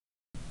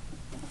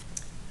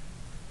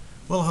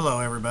Well, hello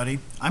everybody.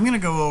 I'm going to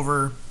go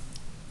over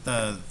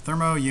the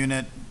thermo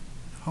unit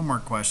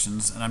homework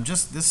questions, and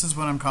this is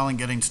what I'm calling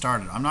getting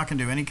started. I'm not going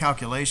to do any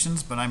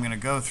calculations, but I'm going to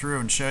go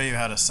through and show you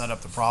how to set up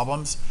the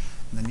problems,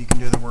 and then you can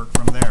do the work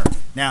from there.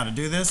 Now, to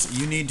do this,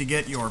 you need to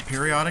get your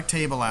periodic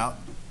table out.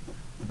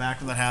 The back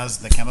of it has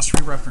the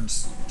chemistry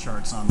reference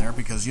charts on there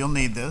because you'll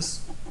need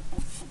this.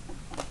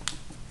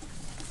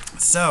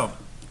 So,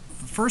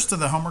 the first of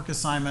the homework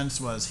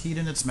assignments was heat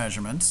and its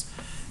measurements.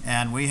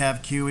 And we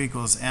have Q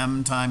equals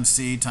M times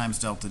C times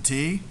delta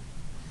T.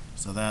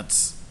 So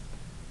that's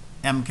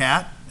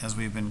MCAT, as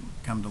we've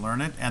come to learn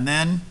it. And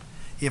then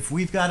if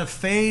we've got a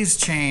phase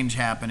change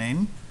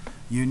happening,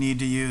 you need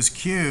to use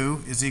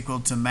Q is equal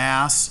to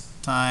mass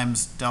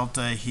times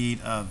delta heat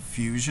of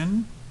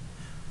fusion.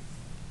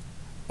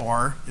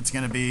 Or it's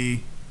going to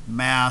be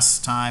mass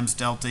times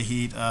delta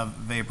heat of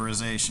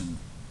vaporization.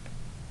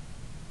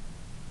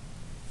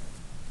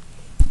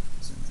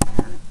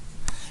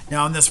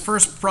 Now in this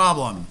first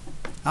problem,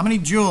 how many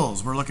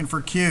joules, we're looking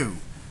for Q,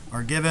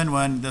 are given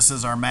when this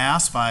is our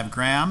mass, 5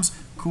 grams,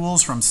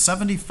 cools from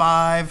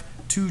 75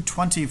 to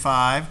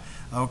 25.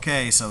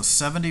 Okay, so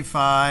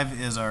 75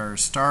 is our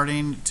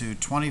starting to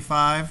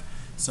 25.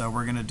 So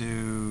we're going to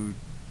do,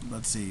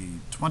 let's see,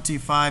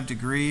 25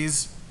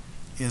 degrees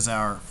is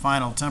our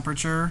final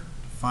temperature,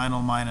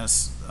 final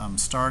minus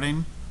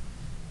starting,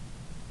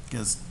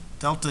 because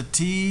delta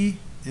T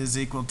is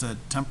equal to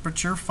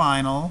temperature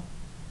final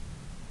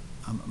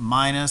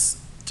minus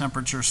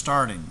temperature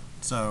starting.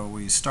 So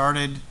we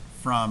started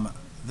from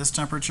this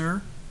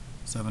temperature,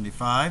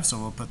 75, so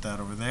we'll put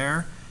that over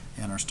there,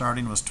 and our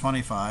starting was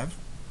 25.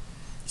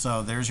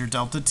 So there's your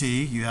delta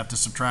T. You have to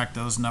subtract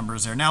those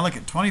numbers there. Now look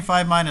at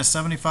 25 minus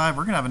 75,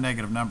 we're going to have a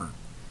negative number.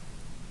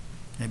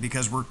 Okay,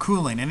 because we're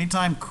cooling.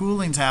 Anytime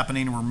cooling's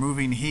happening, we're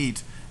moving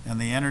heat, and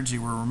the energy,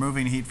 we're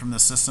removing heat from the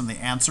system, the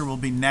answer will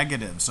be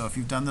negative. So if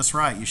you've done this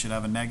right, you should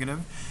have a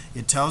negative.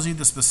 It tells you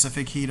the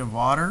specific heat of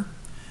water.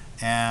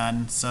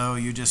 And so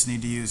you just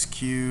need to use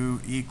Q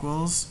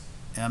equals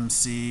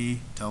MC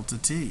delta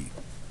T.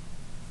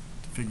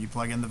 You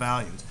plug in the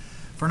values.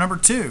 For number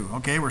 2,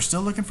 okay, we're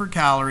still looking for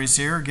calories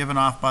here, given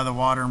off by the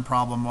water in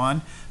problem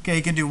 1. Okay,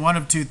 you can do one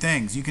of two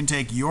things. You can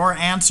take your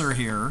answer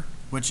here,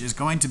 which is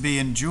going to be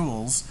in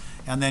joules,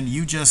 and then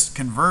you just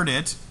convert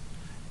it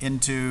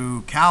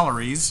into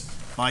calories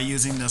by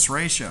using this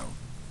ratio.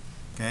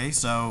 Okay,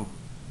 so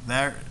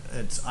there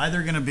it's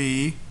either going to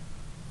be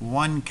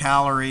 1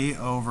 calorie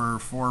over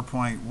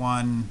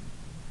 4.184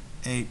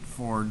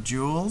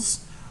 joules,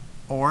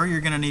 or you're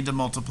going to need to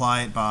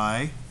multiply it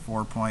by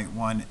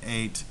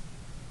 4.184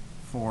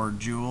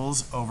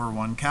 joules over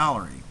 1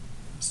 calorie.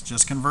 It's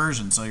just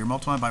conversion, so you're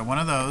multiplying by one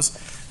of those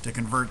to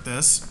convert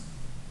this,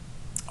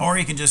 or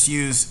you can just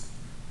use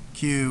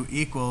Q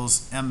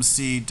equals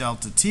MC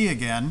delta T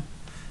again,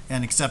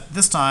 and except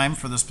this time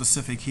for the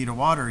specific heat of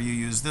water you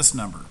use this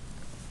number.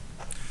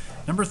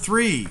 Number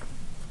 3.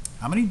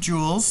 How many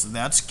joules,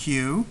 that's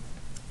Q,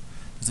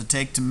 does it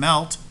take to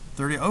melt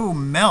 30? Oh,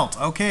 melt.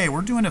 Okay,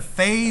 we're doing a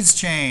phase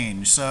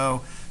change.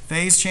 So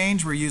phase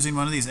change, we're using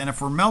one of these. And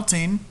if we're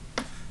melting,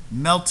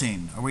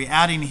 are we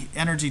adding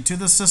energy to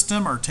the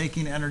system or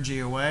taking energy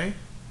away?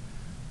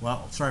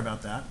 Well, sorry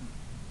about that.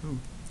 Ooh.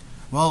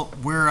 Well,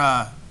 if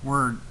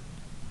we're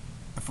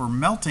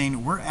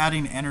melting, we're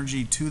adding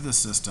energy to the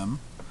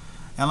system.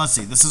 And let's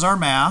see, this is our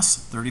mass,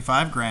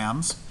 35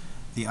 grams.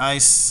 The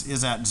ice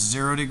is at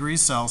 0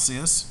 degrees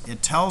Celsius.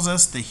 It tells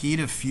us the heat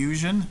of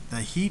fusion, the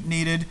heat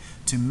needed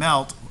to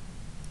melt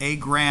a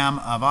gram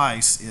of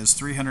ice is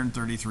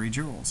 333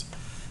 joules.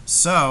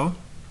 So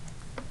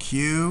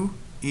Q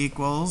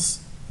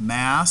equals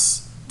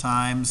mass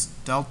times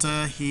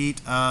delta heat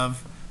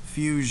of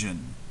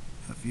fusion,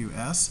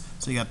 FUS.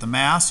 So you got the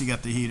mass, you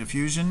got the heat of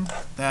fusion,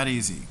 that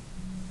easy.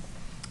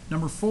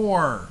 Number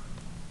 4,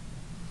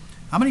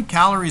 how many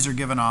calories are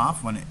given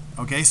off when,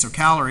 okay, so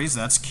calories,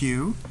 that's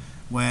Q.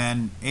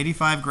 When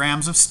 85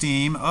 grams of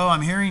steam, oh,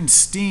 I'm hearing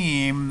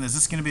steam, is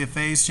this going to be a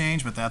phase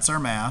change? But that's our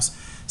mass.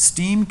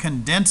 Steam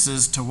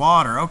condenses to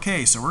water.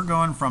 Okay, so we're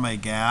going from a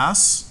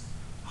gas,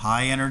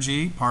 high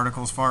energy,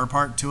 particles far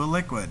apart, to a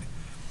liquid.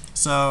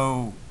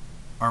 So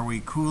are we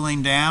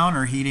cooling down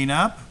or heating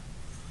up?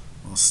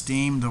 Well,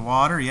 steam to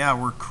water, yeah,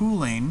 we're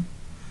cooling.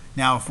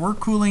 Now, if we're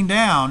cooling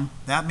down,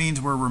 that means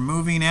we're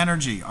removing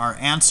energy. Our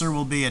answer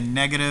will be a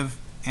negative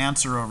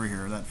answer over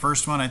here. That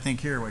first one, I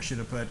think here, I should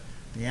have put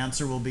the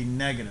answer will be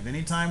negative.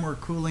 Anytime we're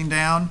cooling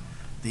down,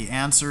 the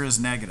answer is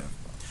negative.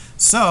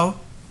 So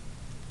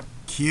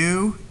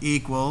Q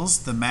equals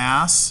the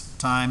mass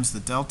times the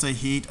delta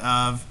heat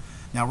of,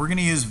 now we're going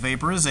to use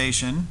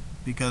vaporization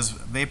because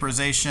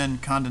vaporization,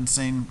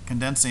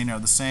 condensing are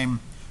the same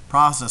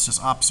process, just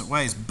opposite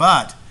ways.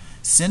 But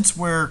since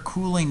we're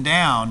cooling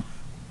down,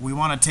 we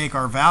want to take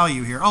our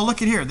value here. Oh,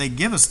 look at here. They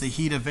give us the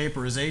heat of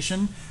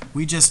vaporization.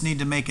 We just need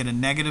to make it a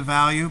negative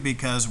value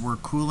because we're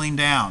cooling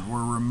down.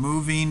 We're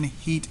removing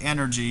heat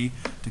energy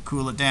to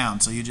cool it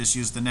down. So you just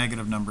use the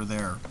negative number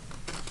there.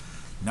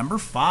 Number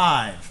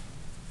 5.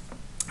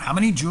 How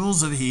many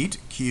joules of heat,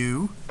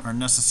 Q, are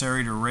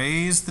necessary to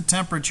raise the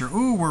temperature.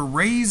 Ooh, we're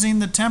raising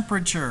the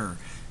temperature.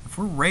 If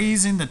we're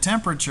raising the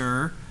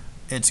temperature,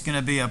 it's going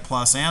to be a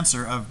plus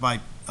answer of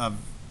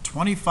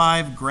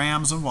 25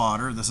 grams of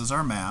water. This is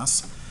our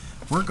mass.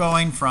 We're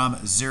going from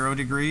 10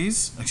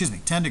 degrees,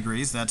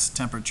 that's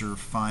temperature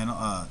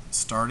final,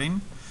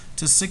 starting,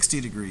 to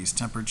 60 degrees,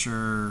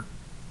 temperature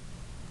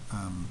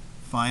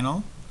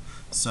final.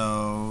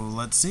 So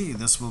let's see,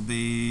 this will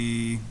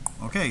be,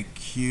 okay,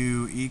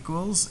 Q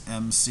equals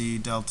MC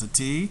delta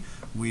T.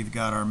 We've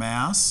got our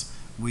mass,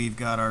 we've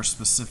got our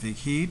specific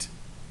heat.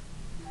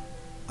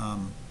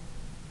 Oh,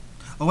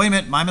 wait a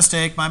minute, my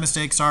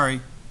mistake, sorry.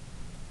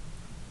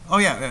 Oh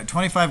yeah,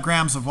 25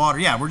 grams of water.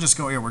 Yeah, we're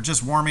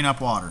just warming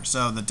up water.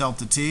 So the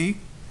delta T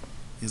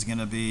is going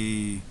to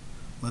be,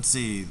 let's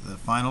see, the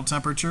final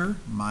temperature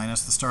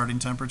minus the starting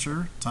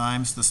temperature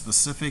times the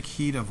specific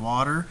heat of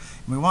water.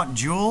 And we want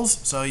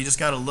joules, so you just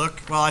got to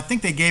look. Well, I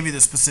think they gave you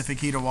the specific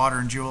heat of water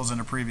in joules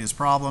in a previous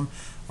problem,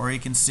 or you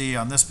can see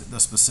on this, the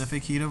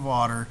specific heat of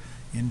water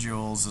in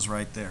joules is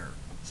right there.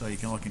 So you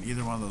can look in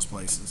either one of those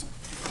places.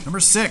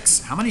 Number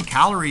 6, how many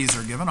calories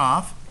are given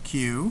off,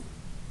 Q,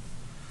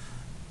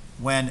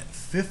 when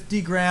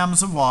 50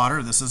 grams of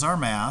water, this is our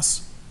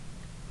mass,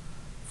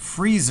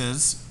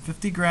 freezes,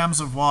 50 grams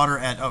of water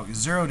at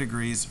 0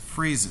 degrees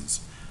freezes.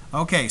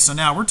 Okay, so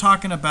now we're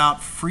talking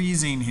about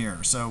freezing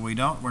here. So we're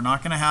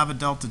not going to have a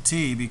delta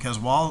T because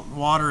while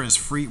water is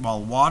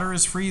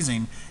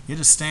freezing, it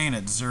is staying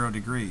at 0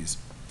 degrees.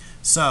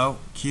 So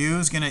Q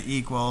is going to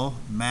equal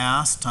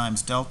mass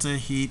times delta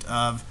heat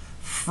of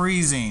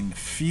freezing,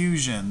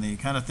 fusion. You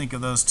kind of think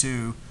of those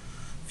two.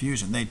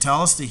 Fusion. They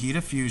tell us the heat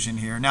of fusion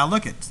here. Now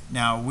look at,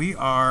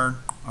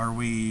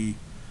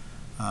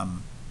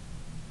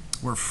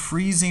 we're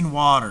freezing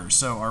water.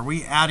 So are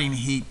we adding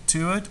heat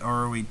to it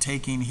or are we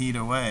taking heat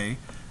away?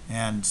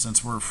 And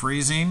since we're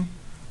freezing,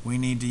 we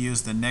need to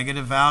use the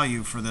negative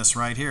value for this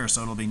right here.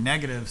 So it'll be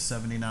negative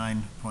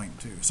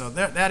 79.2. So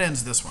that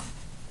ends this one.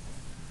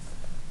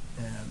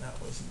 And that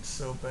wasn't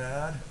so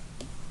bad.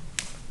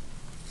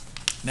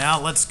 Now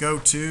let's go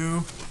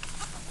to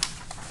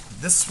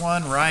this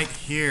one right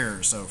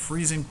here. So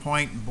freezing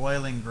point and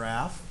boiling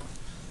graph.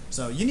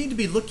 So you need to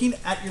be looking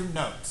at your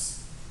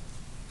notes.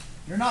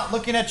 If you're not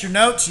looking at your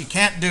notes, you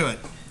can't do it.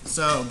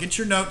 So get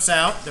your notes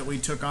out that we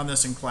took on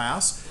this in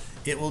class.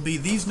 It will be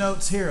these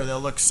notes here. They'll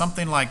look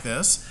something like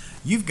this.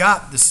 You've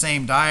got the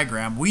same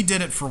diagram. We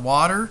did it for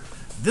water.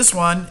 This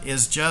one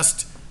is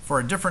just for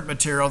a different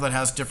material that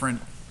has different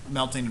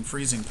melting and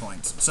freezing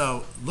points.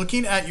 So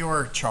looking at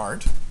your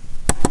chart,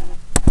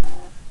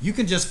 you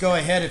can just go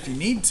ahead if you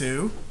need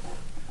to.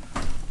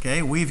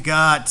 Okay, we've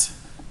got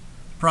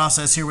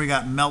process here. We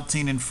got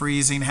melting and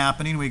freezing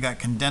happening. We got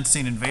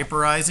condensing and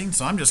vaporizing.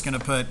 So I'm just going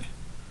to put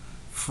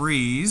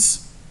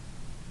freeze.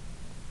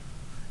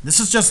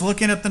 This is just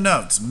looking at the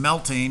notes.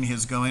 Melting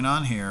is going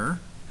on here.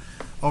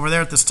 Over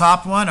there at this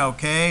top one,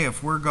 okay,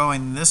 if we're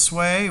going this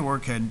way, we're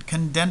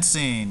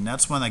condensing.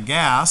 That's when a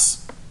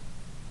gas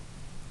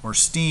or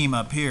steam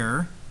up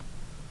here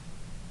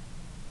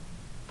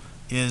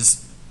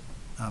is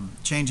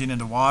changing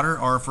into water,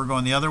 or if we're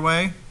going the other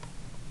way,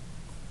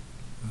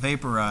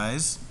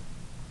 vaporize.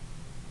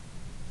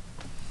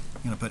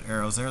 I'm going to put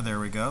arrows there. There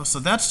we go. So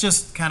that's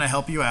just kind of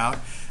help you out.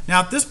 Now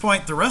at this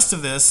point, the rest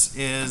of this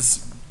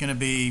is going to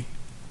be,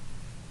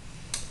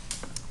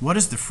 what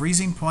is the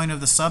freezing point of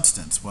the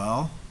substance?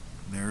 Well,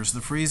 there's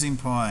the freezing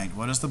point.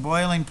 What is the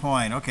boiling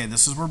point? Okay,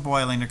 this is where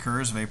boiling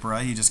occurs,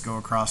 vaporize. You just go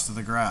across to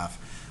the graph.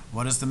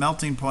 What is the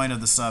melting point of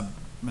the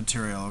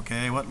submaterial?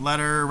 Okay, what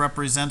letter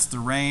represents the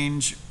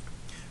range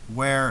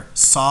where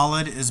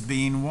solid is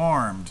being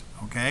warmed?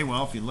 Okay,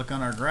 well, if you look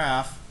on our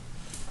graph,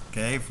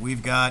 okay, if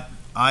we've got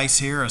ice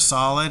here, a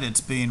solid,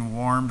 it's being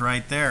warmed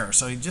right there.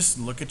 So you just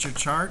look at your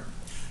chart,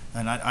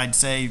 and I'd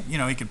say, you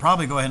know, you could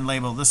probably go ahead and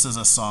label this as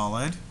a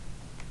solid,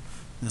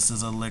 this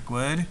is a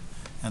liquid,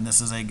 and this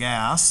is a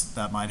gas.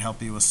 That might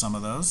help you with some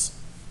of those.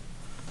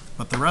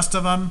 But the rest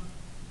of them,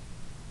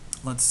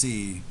 let's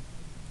see.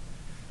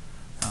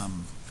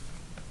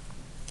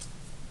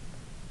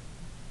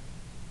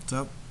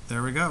 So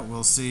there we go.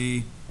 We'll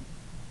see.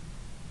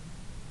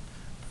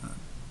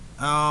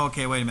 Oh,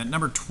 okay, wait a minute.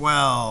 Number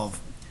 12.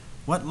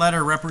 What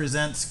letter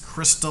represents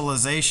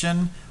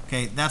crystallization?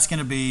 Okay, that's going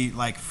to be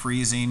like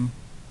freezing.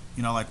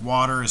 You know, like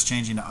water is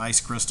changing to ice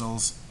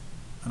crystals.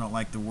 I don't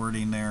like the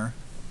wording there.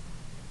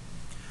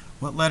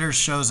 What letter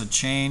shows a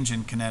change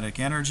in kinetic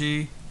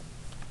energy?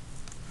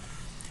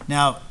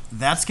 Now,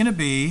 that's going to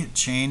be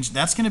change.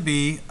 That's going to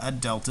be a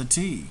delta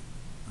T.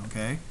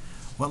 Okay.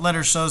 What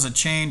letter shows a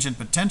change in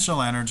potential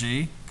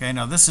energy? Okay,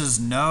 now this is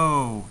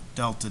no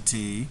delta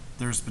T.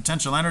 There's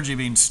potential energy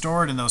being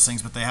stored in those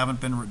things, but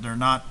they're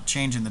not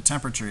changing the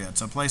temperature yet.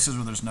 So places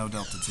where there's no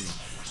delta T.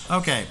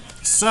 Okay,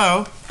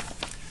 so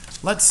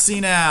let's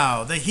see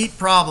now. The heat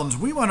problems.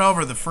 We went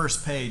over the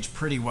first page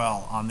pretty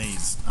well on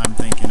these, I'm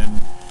thinking,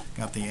 and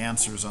got the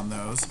answers on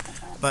those.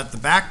 But the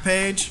back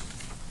page,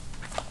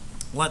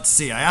 let's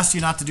see. I asked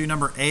you not to do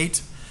number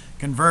 8.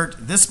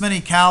 Convert this many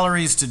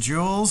calories to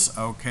joules.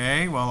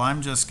 Okay, well,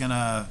 I'm just going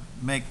to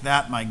make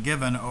that my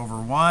given over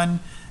 1.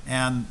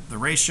 And the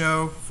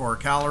ratio for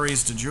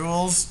calories to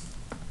joules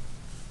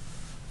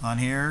on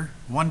here,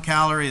 1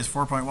 calorie is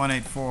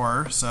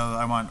 4.184, so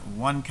I want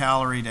 1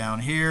 calorie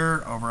down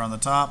here, over on the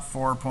top,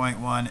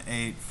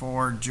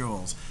 4.184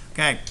 joules.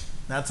 Okay,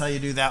 that's how you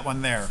do that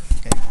one there.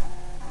 Okay.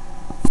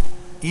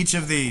 Each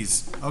of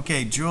these,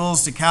 okay,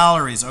 joules to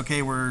calories.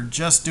 Okay, we're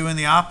just doing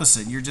the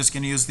opposite. You're just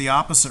going to use the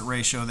opposite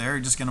ratio there.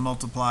 You're just going to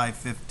multiply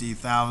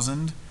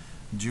 50,000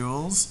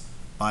 joules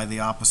by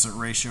the opposite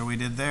ratio we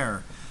did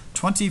there.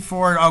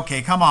 24,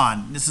 okay, come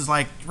on. This is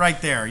like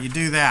right there. You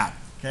do that.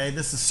 Okay,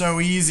 this is so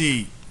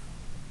easy.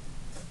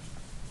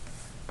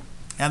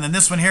 And then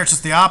this one here, it's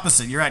just the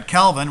opposite. You're at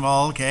Kelvin.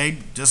 Well, okay,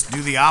 just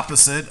do the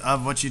opposite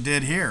of what you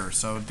did here.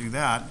 So do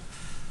that.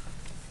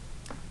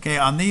 Okay,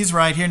 on these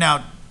right here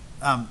now,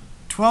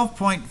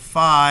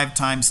 12.5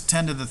 times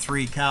 10 to the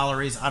 3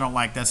 calories. I don't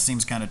like that.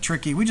 Seems kind of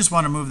tricky. We just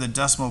want to move the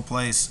decimal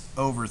place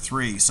over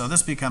 3. So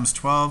this becomes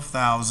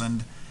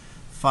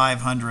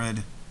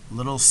 12,500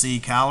 little c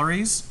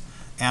calories.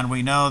 And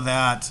we know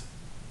that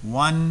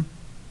 1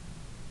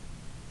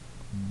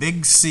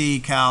 big C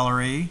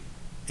calorie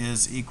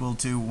is equal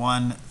to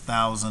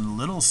 1,000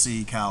 little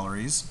c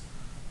calories.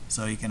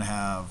 So you can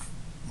have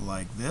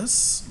like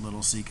this,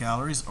 little c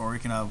calories, or you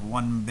can have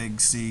 1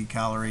 big C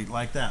calorie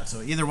like that.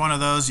 So either one of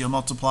those, you'll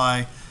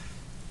multiply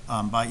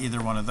by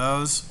either one of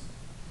those.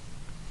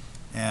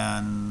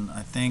 And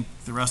I think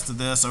the rest of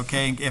this,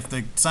 okay, if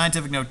the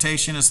scientific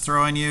notation is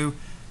throwing you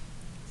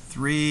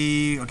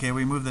 3, okay,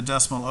 we move the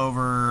decimal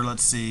over,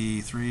 let's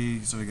see,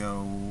 3, so we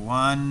go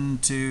 1,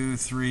 2,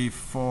 3,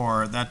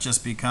 4, that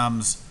just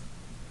becomes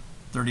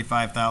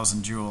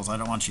 35,000 joules. I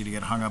don't want you to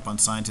get hung up on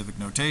scientific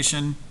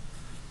notation.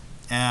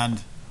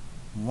 And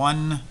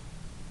 1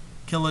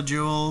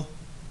 kilojoule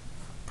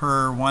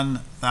per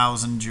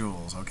 1,000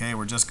 joules. Okay,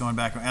 we're just going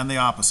back, and the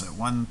opposite,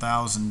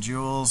 1,000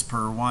 joules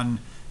per 1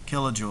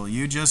 kilojoule.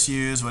 You just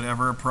use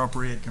whatever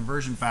appropriate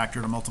conversion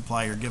factor to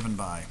multiply your given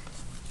by.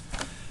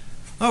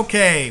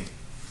 Okay,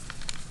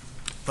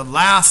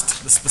 the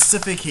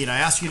specific heat. I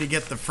asked you to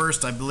get the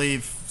first, I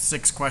believe,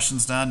 6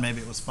 questions done,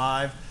 maybe it was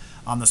 5,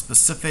 on the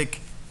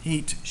specific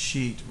heat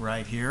sheet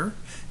right here.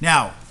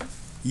 Now,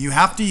 you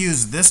have to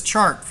use this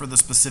chart for the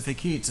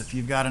specific heats if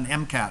you've got an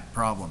MCAT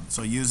problem.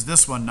 So use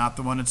this one, not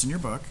the one that's in your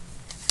book.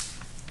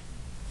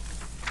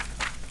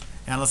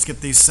 And let's get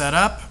these set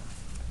up.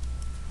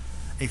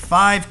 A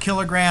 5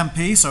 kilogram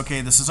piece, okay,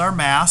 this is our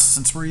mass.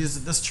 Since we're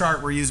using this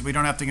chart, we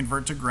don't have to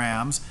convert to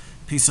grams.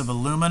 Piece of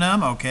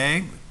aluminum,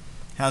 okay,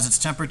 has its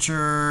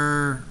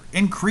temperature,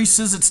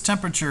 increases its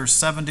temperature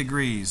 7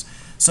 degrees.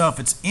 So if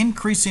it's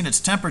increasing its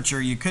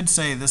temperature, you could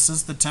say this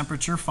is the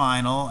temperature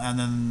final, and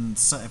then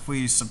if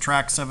we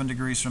subtract 7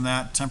 degrees from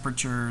that,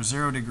 temperature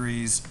 0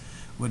 degrees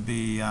would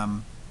be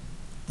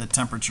the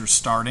temperature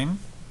starting.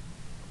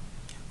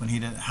 When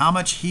heated, how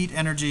much heat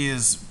energy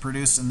is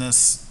produced in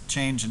this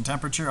change in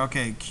temperature?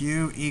 Okay,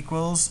 Q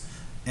equals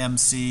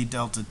MC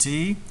delta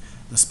T.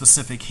 The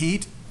specific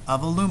heat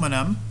of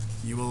aluminum,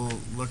 you will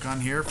look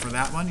on here for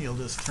that one. You'll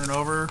just turn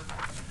over,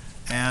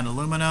 and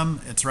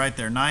aluminum, it's right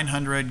there,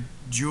 900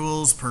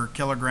 joules per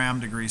kilogram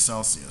degree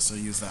Celsius. So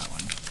use that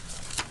one.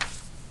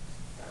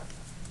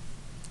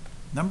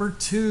 Number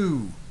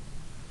 2,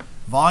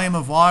 volume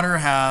of water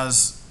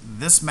has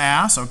this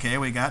mass. Okay,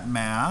 we got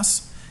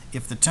mass.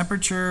 If the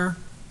temperature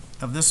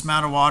of this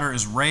amount of water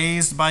is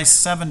raised by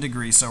 7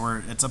 degrees,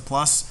 so it's a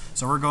plus,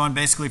 so we're going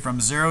basically from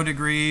 0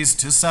 degrees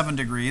to 7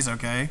 degrees,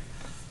 okay?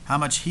 How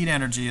much heat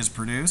energy is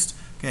produced?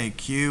 Okay,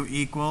 Q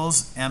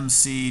equals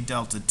MC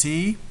delta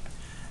T,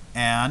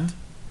 and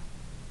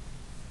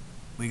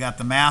we got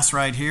the mass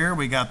right here,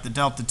 we got the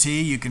delta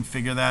T, you can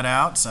figure that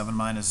out, 7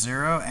 minus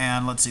 0,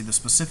 and let's see, the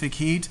specific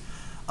heat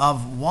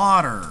of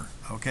water.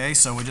 Okay,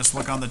 so we just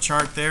look on the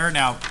chart there.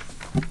 Now,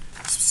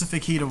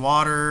 specific heat of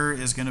water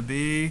is going to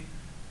be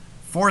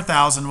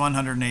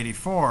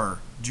 4,184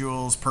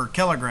 joules per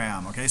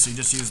kilogram. Okay, so you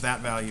just use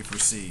that value for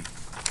C.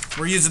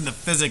 We're using the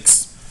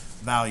physics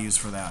values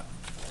for that.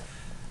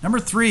 Number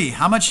 3,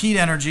 how much heat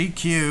energy,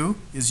 Q,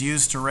 is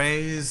used to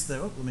raise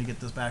the, let me get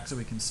this back so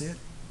we can see it,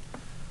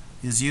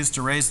 is used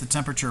to raise the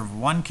temperature of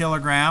 1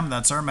 kilogram,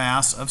 that's our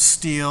mass, of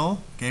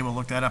steel. Okay, we'll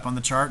look that up on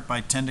the chart, by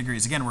 10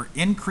 degrees. Again, we're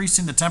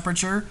increasing the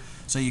temperature,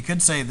 so you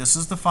could say this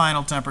is the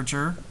final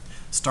temperature.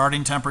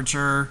 Starting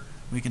temperature,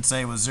 we could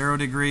say was 0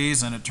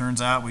 degrees, and it turns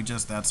out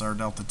that's our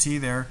delta T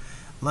there.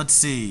 Let's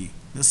see,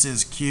 this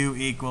is Q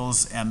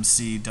equals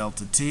MC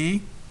delta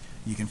T.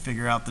 You can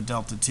figure out the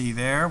delta T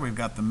there. We've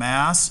got the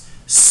mass.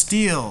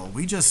 Steel,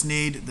 we just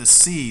need the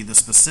C, the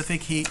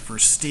specific heat for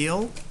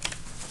steel.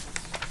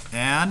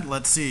 And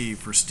let's see,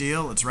 for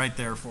steel, it's right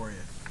there for you.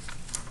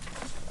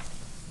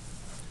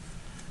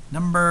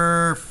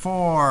 Number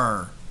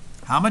 4,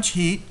 how much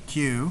heat,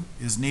 Q,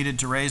 is needed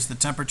to raise the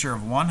temperature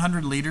of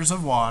 100 liters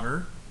of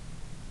water?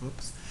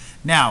 Oops.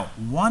 Now,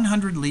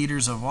 100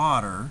 liters of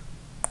water,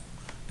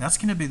 that's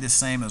going to be the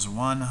same as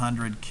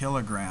 100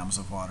 kilograms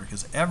of water,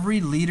 because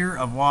every liter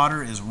of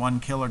water is 1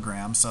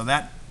 kilogram, so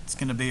that's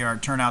going to be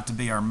turn out to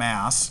be our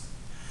mass.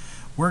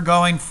 We're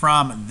going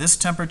from this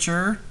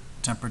temperature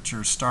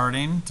temperature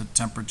starting to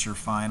temperature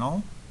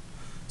final.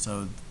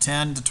 So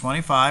 10 to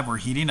 25, we're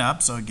heating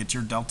up, so get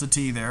your delta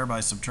T there by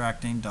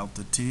subtracting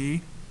delta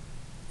T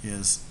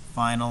is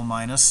final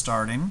minus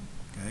starting.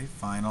 Okay,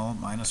 final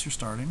minus your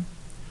starting.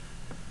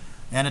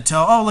 And it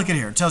look at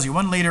here, it tells you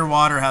 1 liter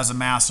water has a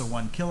mass of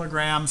 1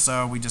 kilogram,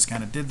 so we just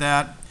kind of did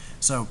that.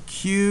 So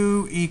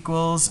Q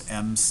equals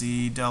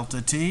MC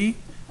delta T.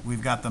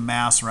 We've got the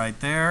mass right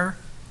there,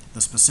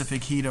 the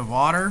specific heat of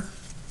water.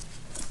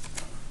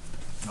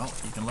 Well,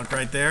 you can look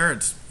right there,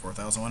 it's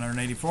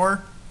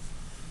 4,184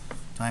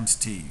 times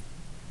T.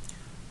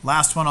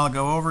 Last one I'll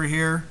go over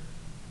here.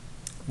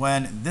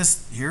 When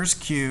here's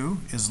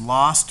Q, is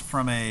lost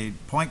from a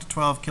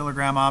 0.12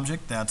 kilogram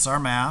object, that's our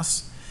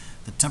mass.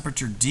 The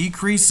temperature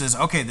decreases.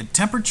 Okay, the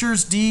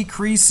temperature's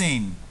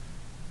decreasing.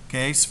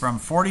 Okay, it's from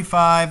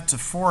 45 to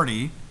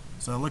 40.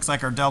 So it looks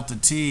like our delta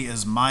T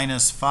is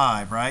minus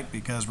 5, right?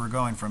 Because we're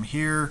going from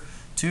here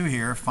to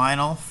here.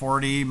 Final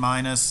 40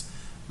 minus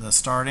the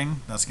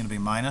starting, that's going to be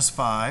minus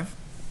 5.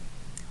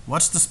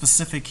 What's the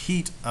specific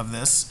heat of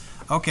this?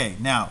 Okay,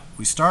 now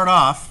we start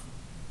off.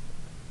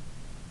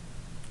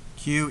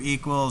 Q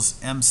equals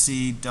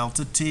MC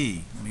delta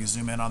T. Let me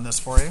zoom in on this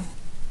for you.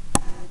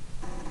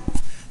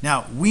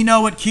 Now, we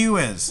know what Q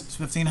is. It's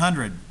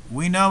 1500.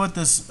 We know what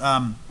this,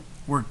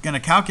 we're going to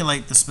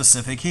calculate the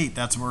specific heat.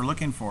 That's what we're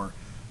looking for.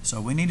 So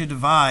we need to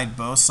divide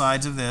both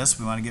sides of this.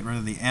 We want to get rid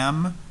of the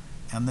M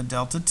and the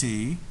delta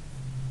T.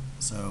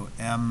 So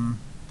M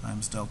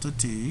times delta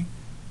T.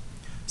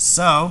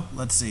 So,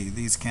 let's see.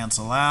 These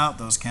cancel out.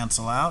 Those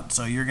cancel out.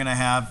 So you're going to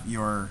have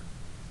your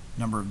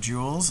number of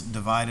joules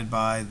divided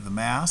by the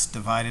mass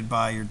divided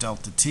by your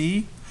delta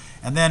T.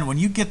 And then when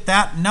you get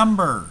that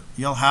number,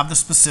 you'll have the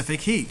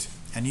specific heat.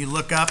 And you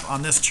look up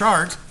on this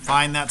chart,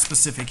 find that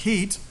specific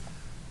heat,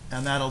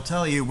 and that'll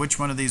tell you which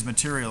one of these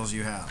materials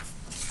you have.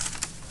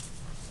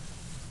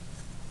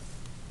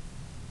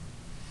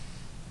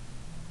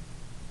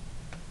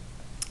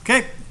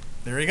 Okay,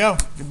 there you go.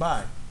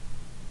 Goodbye.